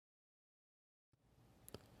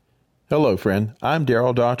Hello, friend. I'm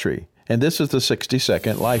Daryl Daughtry, and this is the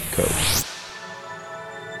 60-Second Life Coach.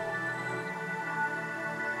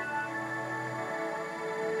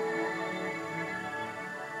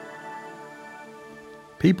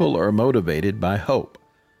 People are motivated by hope.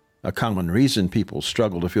 A common reason people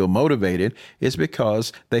struggle to feel motivated is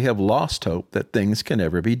because they have lost hope that things can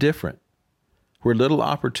ever be different. Where little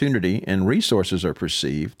opportunity and resources are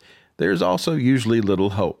perceived, there is also usually little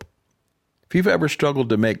hope. If you've ever struggled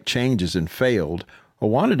to make changes and failed, or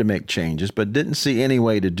wanted to make changes but didn't see any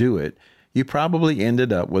way to do it, you probably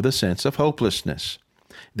ended up with a sense of hopelessness.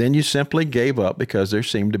 Then you simply gave up because there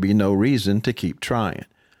seemed to be no reason to keep trying.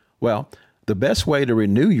 Well, the best way to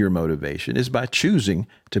renew your motivation is by choosing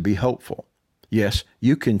to be hopeful. Yes,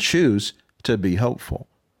 you can choose to be hopeful.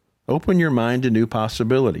 Open your mind to new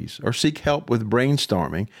possibilities or seek help with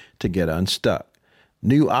brainstorming to get unstuck.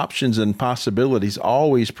 New options and possibilities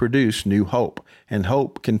always produce new hope, and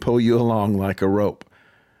hope can pull you along like a rope.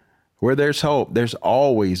 Where there's hope, there's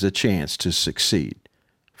always a chance to succeed.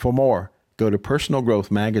 For more, go to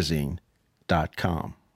personalgrowthmagazine.com.